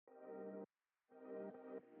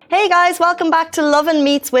Hey guys, welcome back to Love and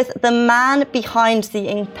Meets with the man behind the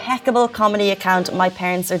impeccable comedy account My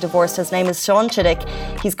Parents Are Divorced. His name is Shwan Chidiac.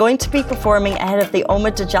 He's going to be performing ahead of the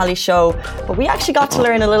Omid Djalili show, but we actually got to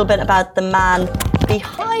learn a little bit about the man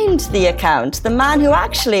behind the account, the man who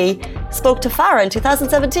actually spoke to Farah in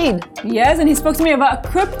 2017. Yes, and he spoke to me about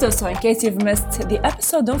crypto, so in case you've missed the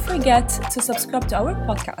episode, don't forget to subscribe to our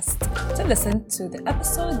podcast to listen to the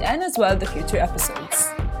episode and as well the future episodes.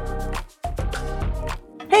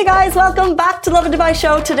 Hey guys, welcome back to Love and Dubai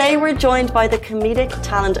show. Today we're joined by the comedic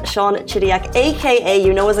talent Shwan Chidiac, aka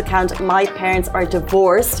you know his account My Parents Are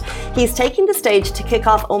Divorced. He's taking the stage to kick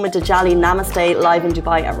off Omid Djalili Namaste live in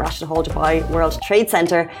Dubai at Rashid Hall Dubai World Trade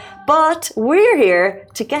Center. But we're here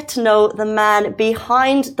to get to know the man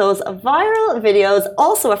behind those viral videos.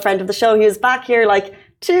 Also a friend of the show. He was back here like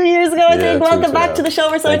 2 years ago, I think. Welcome back to the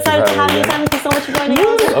show. We're so excited to have you. Thank you so much for joining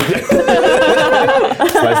us.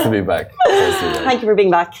 It's nice to be back. Thank you for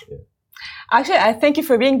being back. Actually, I thank you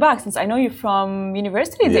for being back since I know you from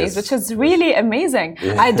university days, which is really amazing.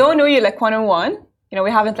 Yeah. I don't know you like one-on-one. You know,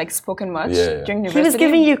 we haven't like spoken much during university. He was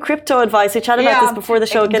giving you crypto advice. We chatted about this before the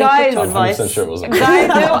show, getting crypto advice. I'm sure it wasn't. Guys,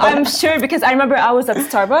 no, I'm sure because I remember I was at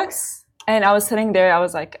Starbucks and I was sitting there. I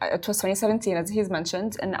was like, it was 2017 as he's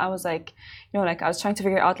mentioned, and I was like, you know, like I was trying to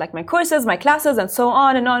figure out like my courses, my classes, and so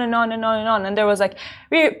on and on and on and on and on. And there was like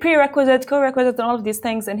prerequisites, co-requisites, and all of these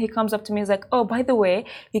things. And he comes up to me, he's like, "Oh, by the way,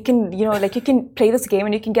 you can, you know, like you can play this game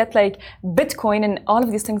and you can get like Bitcoin and all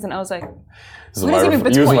of these things." And I was like, use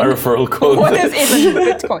my referral code. What is even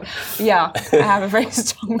Bitcoin? Yeah, I have a very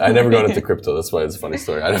strong. I never got into crypto. That's why it's a funny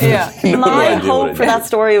story. My hope for that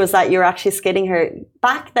story was that you were actually skidding her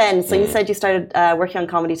back then. So you said you started working on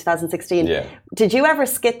comedy 2016. Yeah. Did you ever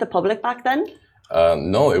skid the public back then?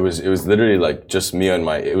 No, it was literally like just me and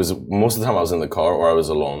it was most of the time I was in the car or I was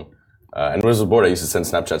alone. And when I was bored, I used to send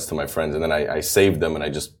Snapchats to my friends, and then I saved them and I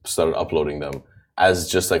just started uploading them as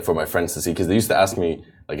just like for my friends to see, because they used to ask me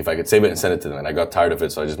like if I could save it and send it to them, and I got tired of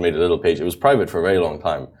it, so I just made a little page. It was private for a very long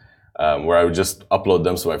time, where I would just upload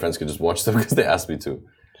them so my friends could just watch them because they asked me to.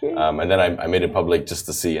 And then I made it public just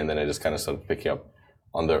to see, and then I just kind of started picking up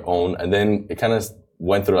on their own, and then it kind of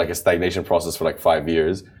went through like a stagnation process for like 5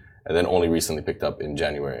 years. And then only recently picked up in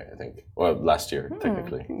January, I think. Or last year,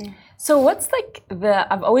 technically. So what's like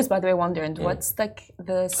I've always, by the way, wondered, what's like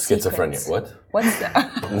the schizophrenia, secret? What's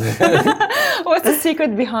the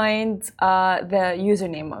secret behind the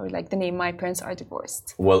username or like the name My Parents Are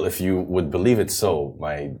Divorced? Well, if you would believe it so,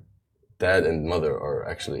 my dad and mother are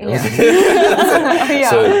actually...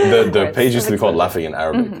 So the page used to be called Laughing in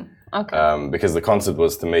Arabic. Okay. Because the concept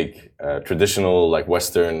was to make traditional like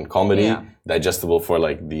Western comedy digestible for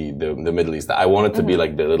like the Middle East. I wanted to be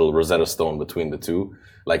like the little Rosetta Stone between the two,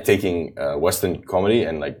 like taking Western comedy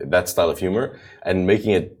and like that style of humor and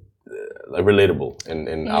making it like relatable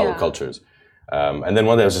in our cultures. And then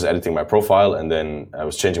one day I was just editing my profile, and then I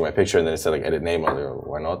was changing my picture, and then it said like edit name. I was like,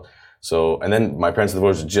 why not? So, and then My Parents Are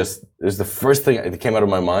Divorced it was the first thing that came out of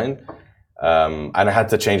my mind. And I had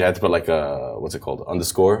to change. I had to put like a what's it called,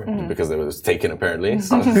 underscore, because it was taken apparently.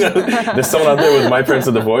 So there's someone out there with My Parents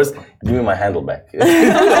Are Divorced. Give me my handle back. And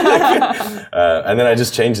then I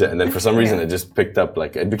just changed it, and then for some reason it just picked up.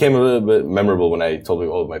 Like it became a little bit memorable when I told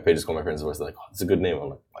people, "Oh, my page is called My Parents Are Divorced." They're like, "Oh, it's a good name." I'm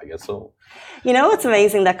like, "I guess so." You know, it's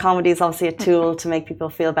amazing that comedy is obviously a tool to make people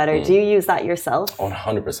feel better. Do you use that yourself?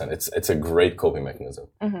 100%. It's a great coping mechanism.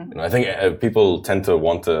 You know, I think people tend to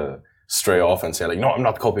want to stray off and say like, no, I'm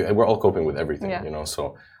not coping. We're all coping with everything, you know.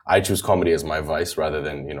 So I choose comedy as my vice rather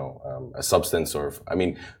than, you know, a substance or, I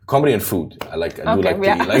mean, comedy and food. I do like to eat.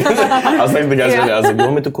 Like, I was like the guys, I was like, you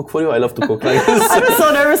want me to cook for you? I love to cook. Like, I was so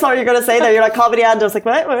nervous what you're going to say there. You're like comedy and I was like,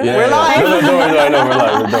 what? We're live. No, I know, we're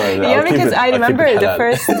live. Yeah, because I remember the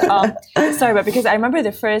first, because I remember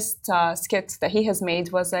the first skit that he has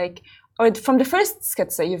made was like, or from the first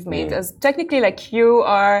skits that you've made, as technically like you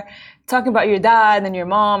are talking about your dad and your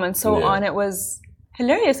mom and so on. It was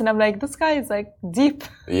hilarious, and I'm like, this guy is like deep.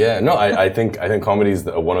 Yeah, no, I think comedy is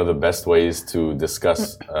one of the best ways to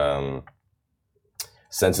discuss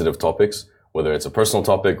sensitive topics, whether it's a personal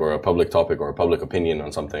topic or a public topic or a public opinion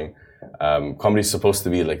on something. Comedy is supposed to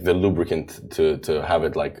be like the lubricant to have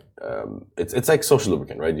it like it's like social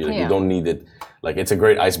lubricant, right? You don't need it. Like it's a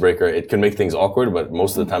great icebreaker. It can make things awkward, but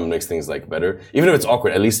most of the time it makes things like better. Even if it's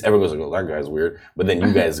awkward, at least everyone goes like, "Oh, that guy's weird," but then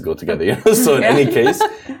you guys go together, you know. So in any case,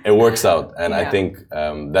 it works out, and I think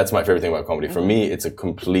that's my favorite thing about comedy. For me, it's a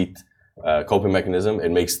complete coping mechanism. It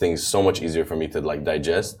makes things so much easier for me to like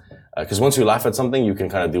digest, because once you laugh at something, you can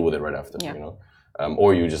kind of deal with it right after, you know.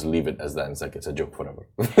 or you just leave it as that. And it's like, it's a joke, whatever.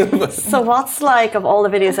 So what's like, of all the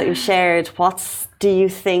videos that you shared, do you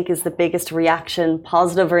think is the biggest reaction,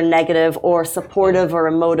 positive or negative, or supportive or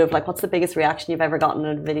emotive? Like, what's the biggest reaction you've ever gotten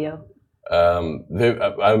in a video?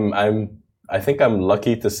 I think I'm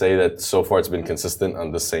lucky to say that so far it's been consistent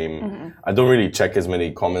on the same. I don't really check as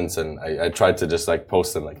many comments, and I try to just like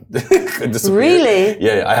post them like disappear. Really?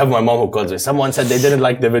 Yeah, I have my mom who calls me. Someone said they didn't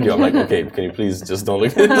like the video. I'm like, okay, can you please just don't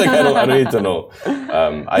look at it? Like, I don't need to know.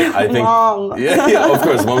 I think. Mom. Yeah, of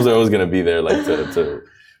course, moms are always gonna be there, like to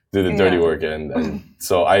do the dirty work, and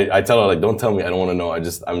so I tell her, like, don't tell me, I don't want to know.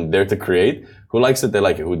 I'm there to create. Who likes it, they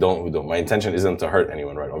like it. Who don't. My intention isn't to hurt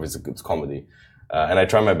anyone, right? Obviously, it's comedy. And I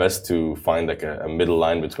try my best to find like a middle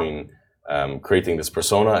line between creating this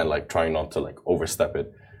persona and like trying not to like overstep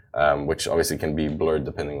it, which obviously can be blurred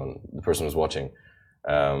depending on the person who's watching.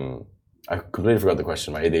 I completely forgot the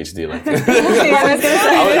question. My ADHD, like,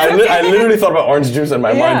 I literally thought about orange juice in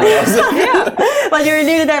my mind. But I was like, Well, you were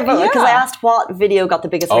nearly there, but because I asked what video got the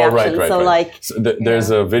biggest reaction. Right. So there's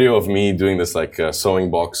a video of me doing this like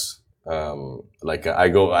sewing box.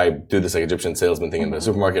 I do this like Egyptian salesman thing in the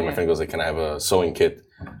supermarket, and my friend goes like, can I have a sewing kit?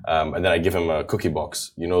 And then I give him a cookie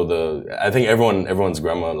box. You know, I think everyone's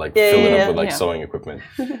grandma like filled it up with like sewing equipment.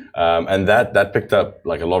 And that picked up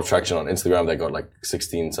like a lot of traction on Instagram. That got like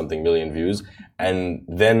 16 something million views. And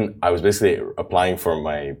then I was basically applying for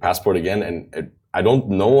my passport again, and I don't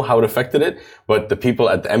know how it affected it, but the people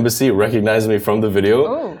at the embassy recognized me from the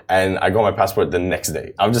video, and I got my passport the next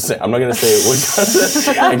day. I'm just saying, I'm not going to say which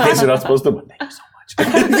in case you're not supposed to, but thank you so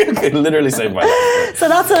much. It literally saved my life. So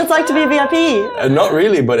that's what it's like to be a VIP? Not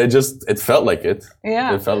really, but it felt like it.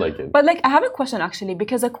 Yeah. It felt like it. But like, I have a question actually,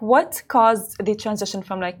 because like, what caused the transition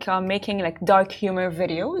from like making like dark humor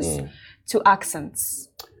videos to accents?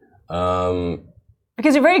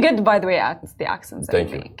 Because you're very good, by the way, at the accents.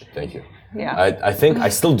 Thank you. Yeah. I think I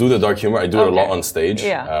still do the dark humor. I do it a lot on stage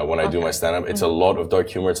when I do my stand-up. It's a lot of dark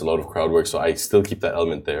humor. It's a lot of crowd work. So I still keep that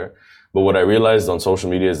element there. But what I realized on social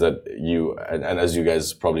media is that and as you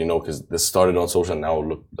guys probably know, because this started on social, now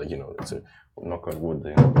look like, you know, it's a knock on wood.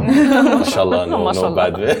 Mashallah, no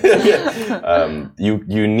bad.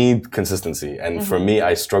 You need consistency. And for me,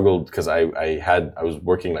 I struggled because I was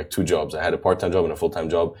working like 2 jobs. I had a part-time job and a full-time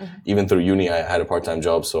job. Even through uni, I had a part-time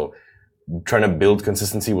job. So trying to build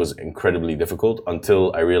consistency was incredibly difficult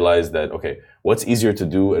until I realized that, okay, what's easier to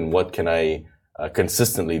do and what can I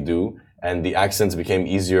consistently do? And the accents became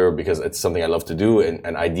easier because it's something I love to do,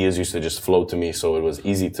 and ideas used to just flow to me, so it was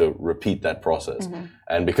easy to repeat that process.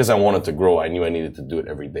 And because I wanted to grow, I knew I needed to do it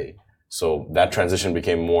every day. So that transition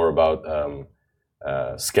became more about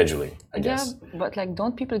scheduling, I guess. Yeah, but like,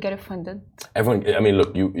 don't people get offended? Everyone, I mean,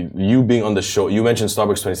 look, you being on the show, you mentioned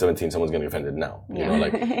Starbucks 2017, someone's getting offended now. You know,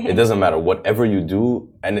 like, it doesn't matter. Whatever you do,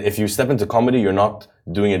 and if you step into comedy, you're not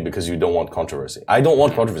doing it because you don't want controversy. I don't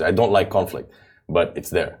want controversy. I don't like conflict, but it's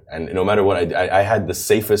there. And no matter what I had the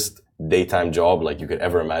safest daytime job like you could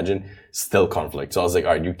ever imagine, still conflict. So I was like,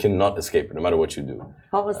 all right, you cannot escape it no matter what you do.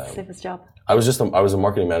 What was the safest job? I was a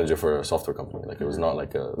marketing manager for a software company. Like, it was not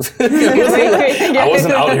like I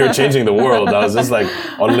wasn't out here changing the world. I was just like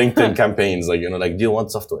on LinkedIn campaigns, like, you know, like, do you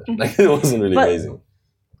want software? Like, it wasn't really amazing.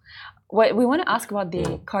 Wait, we want to ask about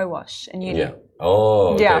the car wash in uni. Yeah.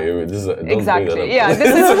 Oh, okay. Yeah. This is exactly. Yeah.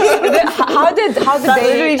 This is how did that they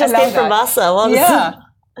literally just came from Massa. Yeah.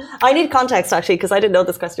 I need context actually because I didn't know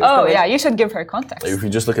this question was coming. Yeah, you should give her context. If you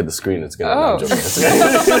just look at the screen, it's gonna. No, I'm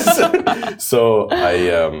joking. So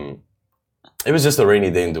it was just a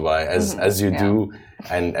rainy day in Dubai, as you do,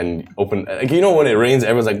 and open. Like, you know, when it rains,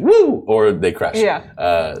 everyone's like woo, or they crash.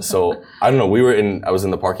 Yeah. So I don't know. I was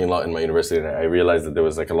in the parking lot in my university, and I realized that there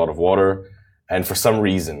was like a lot of water, and for some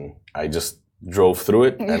reason, I just drove through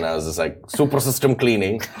it, and I was just like super system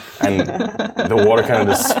cleaning, and the water kind of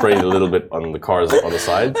just sprayed a little bit on the cars on the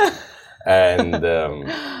sides, and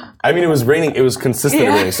I mean, it was raining. It was consistent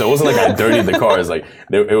raining, so it wasn't like I dirtied the cars. Like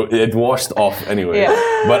it washed off anyway. Yeah.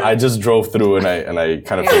 But I just drove through, and I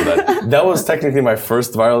kind of felt that. That was technically my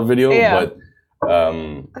first viral video, but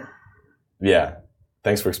yeah.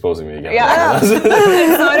 Thanks for exposing me again. Yeah,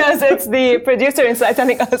 it's the producer inside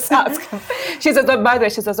telling us. She's as well, by the way,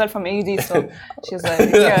 she's as well from AUD, so she's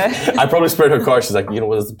like, I probably sprayed her car. She's like, you know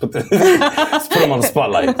what, let's put him on the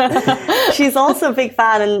spotlight. She's also a big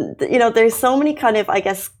fan, and you know, there's so many kind of, I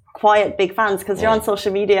guess, quiet big fans because you're on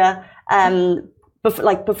social media.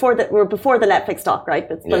 Before the Netflix doc, right?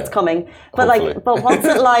 But it's coming. But hopefully. but what's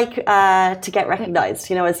it like to get recognized?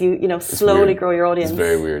 You know, as you slowly grow your audience. It's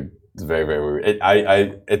very weird. It's very, very weird.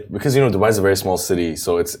 Because, you know, Dubai is a very small city,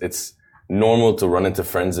 so it's normal to run into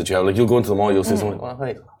friends that you have. Like, you'll go into the mall, you'll see someone like, oh,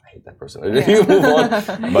 hey, hate that person. You move on.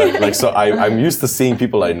 But like, so I'm used to seeing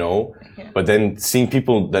people I know, but then seeing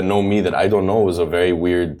people that know me that I don't know was a very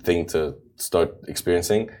weird thing to start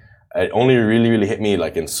experiencing. It only really hit me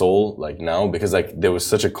like in Seoul, like now, because like there was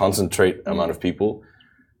such a concentrate amount of people.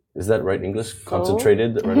 Is that right English?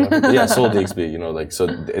 Concentrated? Yeah, Seoul DXB, you know, like, so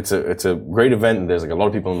it's a great event and there's like a lot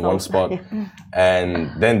of people in one spot.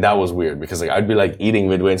 And then that was weird because like I'd be like eating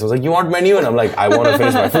midway and so I was like, you want menu? And I'm like, I want to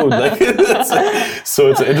finish my food. Like, so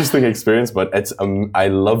it's an interesting experience, but I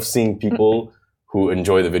love seeing people who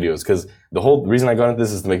enjoy the videos because the whole reason I got into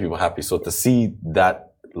this is to make people happy. So to see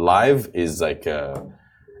that live is like,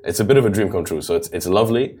 it's a bit of a dream come true. So it's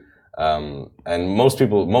lovely. And most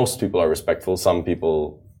people are respectful. Some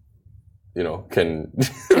people, you know, can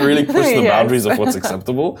really push the boundaries of what's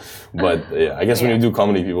acceptable. But yeah, I guess when you do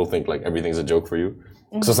comedy, people think like everything's a joke for you.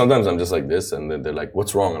 So sometimes I'm just like this and then they're like,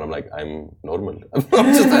 what's wrong? And I'm like, I'm normal.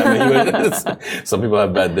 I'm just having some people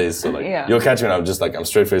have bad days. So like, you'll catch me and I'm just like, I'm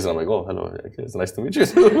straight faced and I'm like, oh, hello. Okay, it's nice to meet you.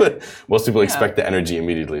 But most people expect the energy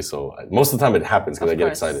immediately. So most of the time it happens because I get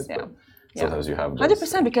excited. But sometimes you have those.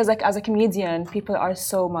 100% because like as a comedian, people are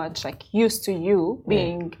so much like used to you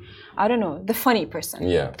being, I don't know, the funny person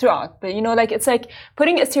throughout. But you know, like it's like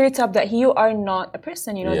putting a stereotype that you are not a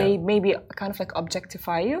person. You know, they maybe kind of like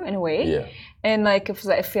objectify you in a way. And like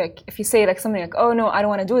if you say like something like, oh no, I don't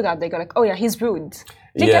want to do that, they go like, oh yeah, he's rude.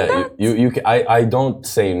 Do you get that? I don't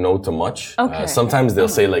say no to much. Okay. Sometimes they'll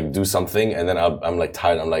say like do something, and then I'm like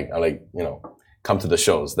tired. I'm like you know, come to the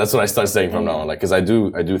shows. That's what I start saying from now on. Like, because I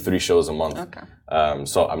do 3 shows a month. Okay.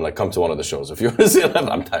 So I'm like, come to one of the shows. If you want to see it,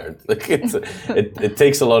 I'm tired. Like, it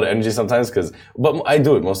takes a lot of energy sometimes but I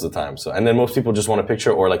do it most of the time. So, and then most people just want a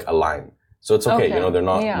picture or like a line. So it's okay. You know, they're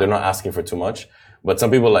not asking for too much. But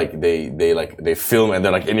some people like they film and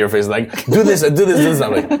they're like in your face like do this and do this.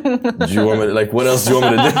 I'm like, do you want me to, like what else do you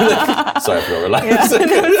want me to do? Like, sorry for relax.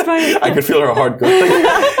 I could feel her heart go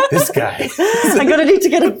like, this guy. I'm gonna need to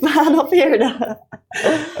get a fan up here now.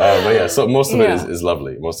 But yeah, so most of it is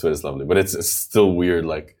lovely. Most of it is lovely, but it's still weird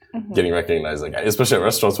like getting recognized, like especially at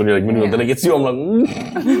restaurants when you're like they're like it's you. I'm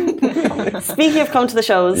like. Speaking of come to the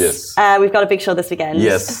shows, we've got a big show this weekend.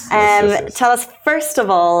 Yes. Tell us first of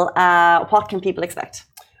all, what can people expect?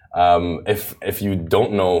 If you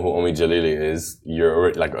don't know who Omid Djalili is,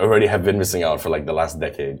 you're already have been missing out for like the last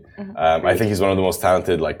decade. I think he's one of the most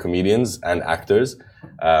talented like comedians and actors.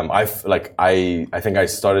 I think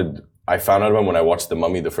I found out about him when I watched The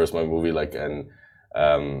Mummy, the first Mummy movie, like, and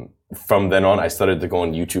from then on I started to go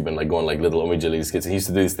on YouTube and like go on like little Omid Djalili skits. And he used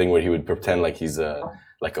to do this thing where he would pretend like he's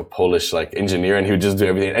like a Polish like engineer and he would just do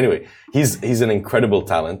everything. Anyway, he's an incredible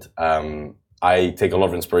talent. I take a lot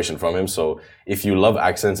of inspiration from him. So if you love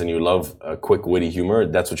accents and you love quick, witty humor,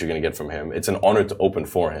 that's what you're going to get from him. It's an honor to open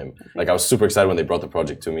for him. Like I was super excited when they brought the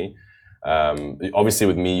project to me. Obviously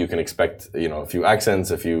with me, you can expect, you know, a few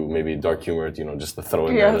accents, a few maybe dark humor, you know, just to throw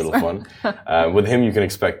in there a little fun. With him, you can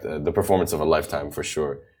expect the performance of a lifetime for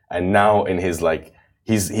sure. And now in his like,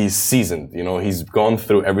 he's seasoned, you know, he's gone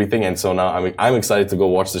through everything. And so now I'm excited to go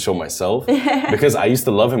watch the show myself because I used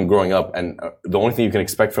to love him growing up. And the only thing you can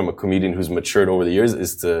expect from a comedian who's matured over the years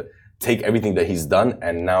is to take everything that he's done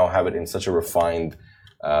and now have it in such a refined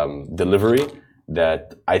delivery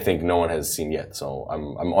that I think no one has seen yet. So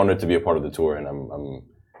I'm honored to be a part of the tour and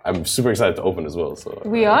I'm super excited to open as well. So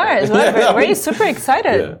we are as well. We're super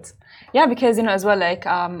excited. Yeah, because you know as well, like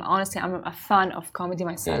honestly, I'm a fan of comedy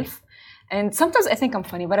myself. And sometimes I think I'm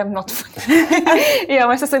funny, but I'm not funny.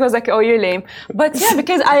 My sister goes like, oh, you're lame. But yeah,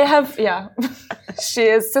 because I have,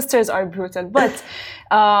 sisters are brutal. But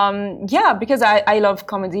because I love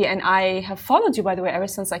comedy and I have followed you, by the way, ever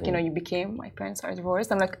since like, you know, you became, my parents are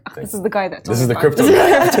divorced. I'm like, this is the guy that told This me is the crypto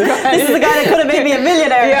guy. This is the guy that could have made me a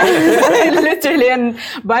millionaire. Literally. And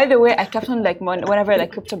by the way, I kept on like, whenever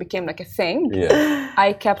like crypto became like a thing,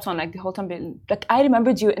 I kept on like the whole time, like I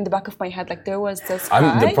remembered you in the back of my head. Like there was this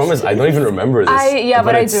guy. The problem is I don't even remember this.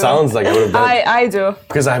 But I do. It sounds like I would have done it. I do.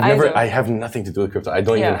 Because I have nothing to do with crypto. I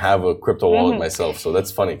don't even have a crypto wallet myself. So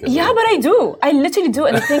that's funny. But I do. I literally do.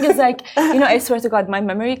 And the thing is like, you know, I swear to God, my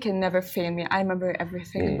memory can never fail me. I remember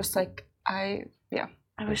everything. It was like, I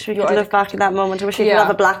wish we could live back to that moment. I wish we could have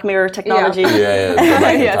a Black Mirror technology.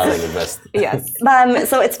 Yes.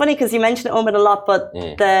 So it's funny because you mentioned Omid a lot, but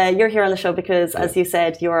you're here on the show because, as you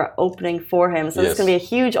said, you're opening for him. So there's going to be a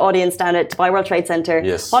huge audience down at Dubai World Trade Center.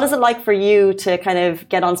 Yes. What is it like for you to kind of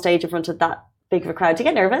get on stage in front of that big of a crowd? Do you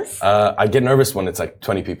get nervous? I get nervous when it's like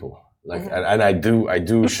 20 people. Like, and I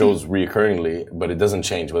do shows reoccurringly, but it doesn't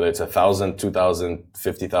change whether it's 1,000, 2,000,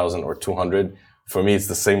 50,000 or 200. For me, it's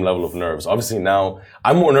the same level of nerves. Obviously now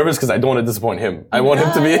I'm more nervous because I don't want to disappoint him. I want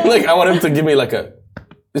him to be like, I want him to give me like a,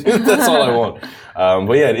 That's all I want.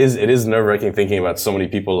 But yeah, it is nerve-wracking thinking about so many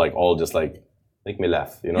people like all just like make me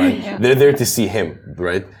laugh, you know. And they're there to see him,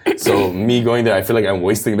 right? So me going there, I feel like I'm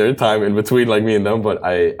wasting their time in between, like me and them. But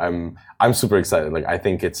I'm super excited. Like I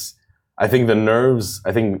think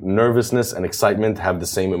nervousness and excitement have the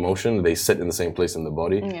same emotion. They sit in the same place in the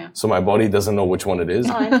body. Yeah. So my body doesn't know which one it is.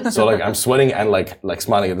 So like I'm sweating and like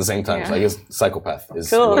smiling at the same time. So I guess psychopath is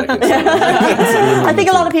cool. what I can say. I think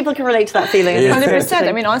a lot of people can relate to that feeling. 100%.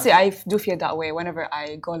 I mean, honestly, I do feel that way whenever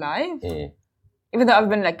I go live. Even though I've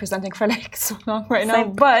been like presenting for like so long right now,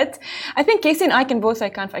 but I think Casey and I can both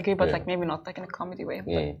like kind of agree, but like maybe not like in a comedy way.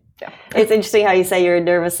 But, yeah. It's interesting how you say you're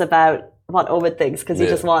nervous about what Omid thinks because you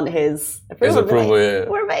just want his approval.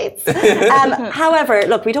 We're mates. However,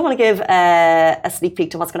 look, we don't want to give a sneak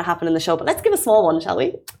peek to what's going to happen in the show, but let's give a small one, shall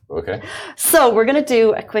we? Okay. So we're going to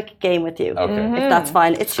do a quick game with you, if that's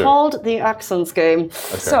fine. It's called the Accents Game.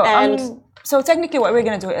 Okay. So technically, what we're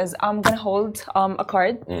going to do is I'm going to hold a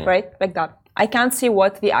card, right, like that. I can't see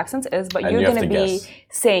what the accent is, but you're going to be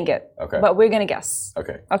saying it. Okay. But we're going to guess.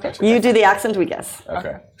 Okay. Okay. You do the accent, we guess.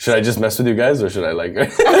 Okay. Should I just mess with you guys, or should I like? You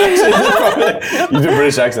do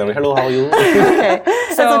British accent. I'm like, hello, how are you? Okay.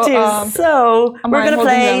 So we're going to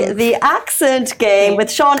play the accent game with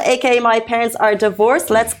Shwan, aka My Parents Are Divorced.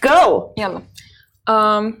 Let's go. Yalla.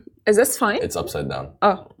 Is this fine? It's upside down.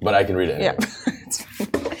 Oh. But I can read it anyway. Yeah.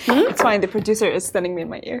 It's fine. The producer is standing me in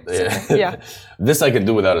my ear. So, yeah. This I can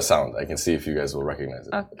do without a sound. I can see if you guys will recognize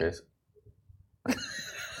it. Okay.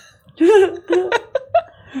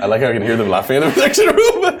 I like how I can hear them laughing in the projection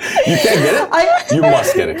room. You can't get it? You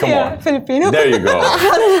must get it. Come on. Filipino. There you go.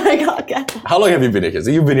 How did I not get it? How long have you been here, kids?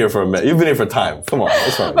 You've been here for a minute. You've been here for time. Come on.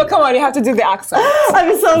 What's wrong? But come on, you have to do the accent.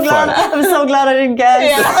 I'm so glad I didn't guess.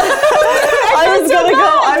 Yeah. I was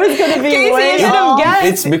gonna be way off.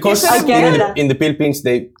 It's because in the Philippines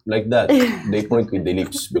they like that. They point with the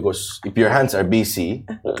lips because if your hands are busy,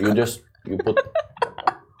 you put.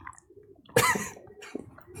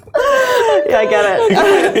 Yeah, I get it.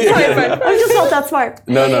 I'm just not that smart.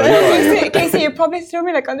 No. Casey, you probably threw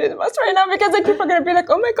me like under the bus right now because like people are gonna be like,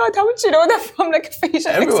 oh my god, how would you know that from like a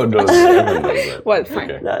facial Everyone knows that. Well,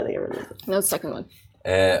 fine. Okay. No, I think everyone knows it. No, the second one.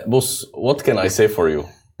 Boss, what can I say for you?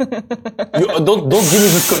 Don't give me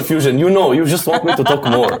this confusion. You just want me to talk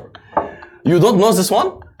more. You don't know this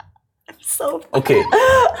one? So okay.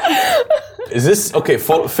 Is this okay?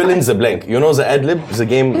 Fill in the blank. You know the ad lib, the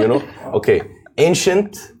game. You know. Okay.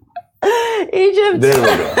 Ancient Egypt. There we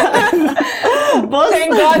go.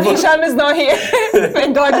 Thank God Hisham is not here.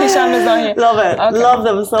 Thank God Hisham is not here. Love it. Okay. Love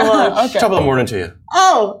them so much. Okay. Top of the morning to you.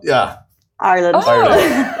 Oh. Yeah. Ireland. Oh.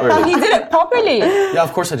 Ireland. He did it properly. Yeah,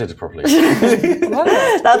 of course I did it properly.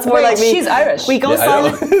 That's more like me. She's Irish. We go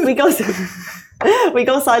silent. We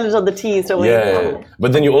go silent on the T's, don't we? Yeah.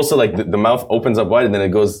 But then you also like the mouth opens up wide and then it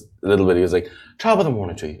goes a little bit. He was like, top of the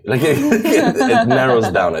morning to you. Like it narrows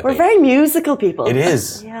down. I think. We're very musical people. It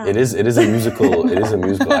is. Yeah. It is a musical. It is a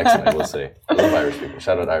musical accent. I will say. I love Irish people.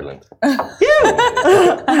 Shout out Ireland.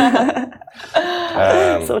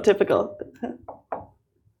 So typical.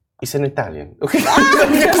 It's an Italian. Okay.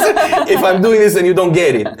 If I'm doing this and you don't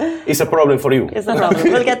get it, it's a problem for you. It's a problem.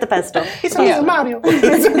 We'll get the pesto. It's Mario.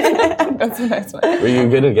 That's a nice one. Well, you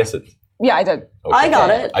didn't guess it. Yeah, I did. Okay. I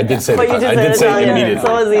got it. I did say but it. I did say it immediately.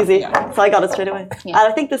 So it was easy. Yeah. So I got it straight away. Yeah. And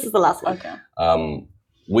I think this is the last one. Okay.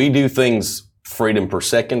 We do things freedom per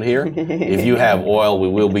second here. If you have oil, we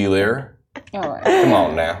will be there. All right. Come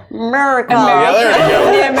on now. America. Yeah, there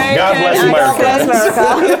you go. God bless America. God bless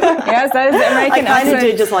America. Yes, that is the American accent. I kind of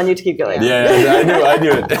did just want you to keep going. Yeah, I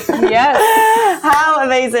knew it. Yes. How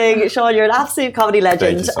amazing. Shwan, you're an absolute comedy legend.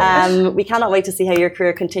 Thank you so much. We cannot wait to see how your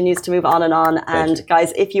career continues to move on and on. And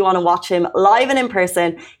guys, if you want to watch him live and in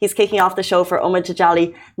person, he's kicking off the show for Omid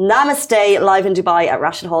Djalili, Namaste, live in Dubai at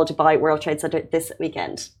Rashid Hall, Dubai World Trade Center this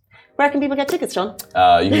weekend. Where can people get tickets, Shwan?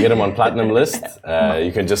 You can get them on Platinum List.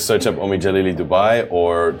 You can just search up Omid Djalili Dubai,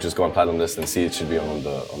 or just go on Platinum List and see it should be on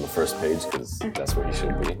the first page because that's where he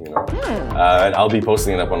should be. You know. And I'll be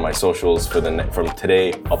posting it up on my socials from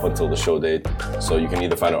today up until the show date. So you can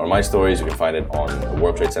either find it on my stories, you can find it on the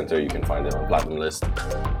World Trade Center, you can find it on Platinum List,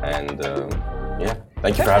 and yeah.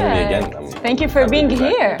 Thank you for having me again. Thank you for being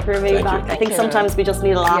here. For being back. I think sometimes we just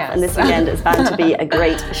need a laugh, and this weekend is bound to be a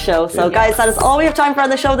great show. So, guys, that is all we have time for on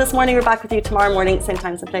the show this morning. We're back with you tomorrow morning, same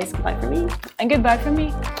time, same place. Goodbye from me. And goodbye from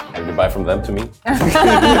me. And goodbye from them to me.